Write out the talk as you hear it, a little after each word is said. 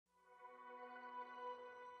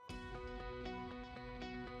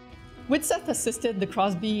Widseth assisted the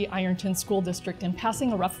Crosby-Ironton School District in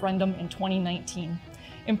passing a referendum in 2019.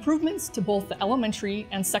 Improvements to both the elementary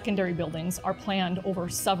and secondary buildings are planned over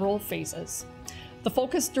several phases. The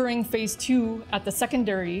focus during Phase 2 at the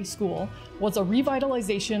secondary school was a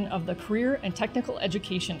revitalization of the career and technical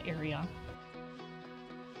education area.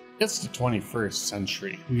 It's the 21st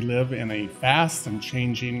century. We live in a fast and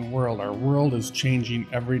changing world. Our world is changing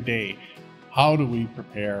every day. How do we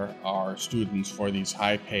prepare our students for these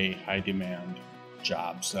high-pay, high-demand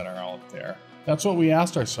jobs that are out there? That's what we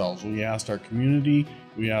asked ourselves. We asked our community,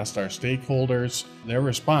 we asked our stakeholders. Their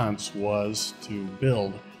response was to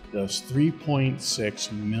build this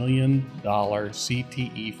 $3.6 million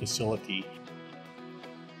CTE facility.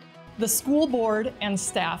 The school board and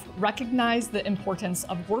staff recognized the importance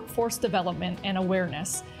of workforce development and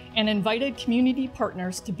awareness and invited community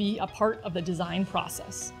partners to be a part of the design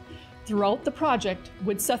process. Throughout the project,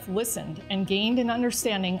 Widseth listened and gained an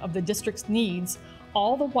understanding of the district's needs,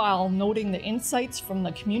 all the while noting the insights from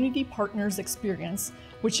the community partners' experience,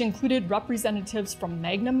 which included representatives from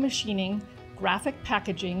Magnum Machining, Graphic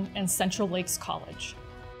Packaging, and Central Lakes College.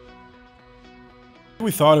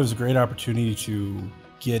 We thought it was a great opportunity to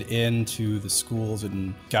get into the schools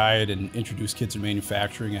and guide and introduce kids to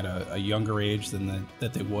manufacturing at a younger age than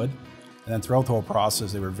that they would. And then throughout the whole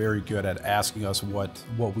process, they were very good at asking us what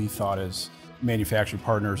we thought as manufacturing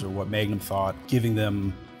partners or what Magnum thought, giving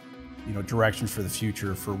them direction for the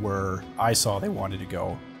future for where I saw they wanted to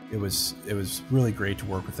go. It was really great to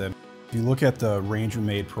work with them. If you look at the Ranger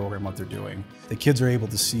Made program, what they're doing, the kids are able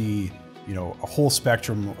to see a whole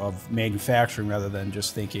spectrum of manufacturing rather than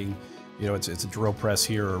just thinking it's a drill press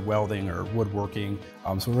here or welding or woodworking.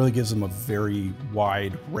 So it really gives them a very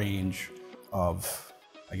wide range of,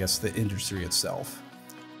 I guess, the industry itself.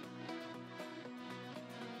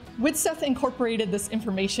 Widseth incorporated this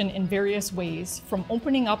information in various ways, from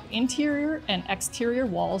opening up interior and exterior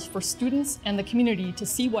walls for students and the community to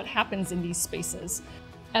see what happens in these spaces,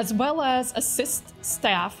 as well as assist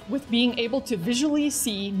staff with being able to visually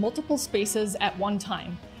see multiple spaces at one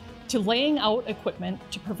time, to laying out equipment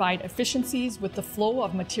to provide efficiencies with the flow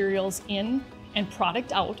of materials in and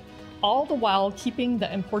product out, all the while keeping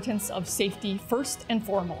the importance of safety first and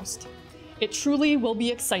foremost. It truly will be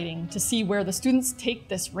exciting to see where the students take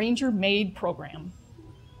this Ranger Made program.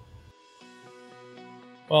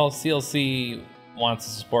 Well, CLC wants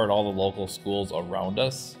to support all the local schools around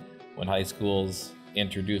us. When high schools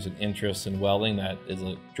introduce an interest in welding, that is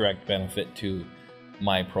a direct benefit to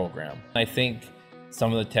my program. I think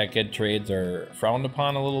some of the tech ed trades are frowned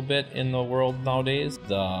upon a little bit in the world nowadays.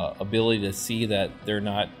 The ability to see that they're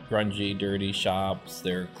not grungy, dirty shops,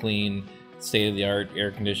 they're clean, state-of-the-art,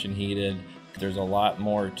 air-conditioned, heated. There's a lot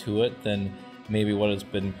more to it than maybe what has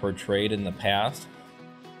been portrayed in the past.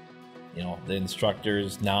 The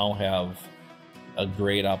instructors now have a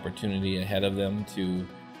great opportunity ahead of them to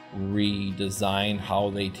redesign how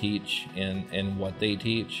they teach and what they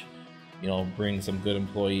teach. Bring some good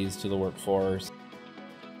employees to the workforce.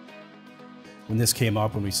 When this came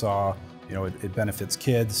up, when we saw, it benefits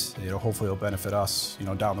kids, hopefully it'll benefit us,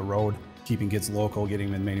 down the road, keeping kids local, getting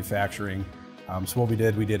them in manufacturing. So what we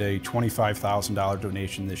did a $25,000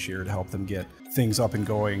 donation this year to help them get things up and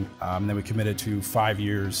going. And then we committed to 5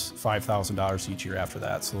 years, $5,000 each year after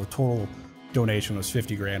that. So the total donation was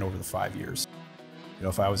 $50,000 over the 5 years.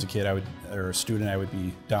 If I was a kid, or a student, I would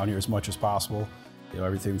be down here as much as possible.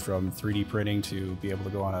 Everything from 3D printing to be able to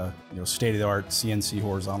go on a state-of-the-art CNC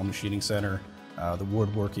horizontal machining center, the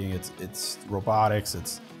woodworking, it's robotics.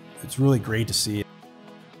 It's really great to see.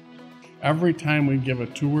 Every time we give a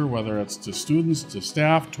tour, whether it's to students, to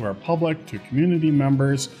staff, to our public, to community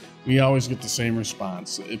members, we always get the same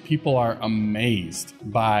response. People are amazed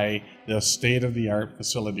by the state-of-the-art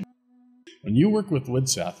facility. When you work with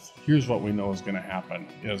Widseth, here's what we know is going to happen.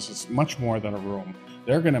 It's much more than a room.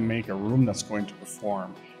 They're going to make a room that's going to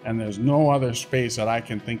perform. And there's no other space that I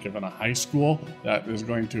can think of in a high school that is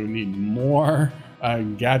going to need more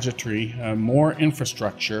gadgetry, more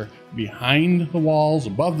infrastructure behind the walls,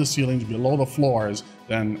 above the ceilings, below the floors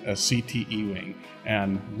than a CTE wing.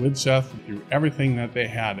 And Widseth, through everything that they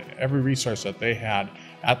had, every resource that they had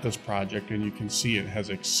at this project, and you can see it has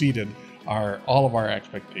exceeded all of our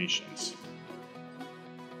expectations.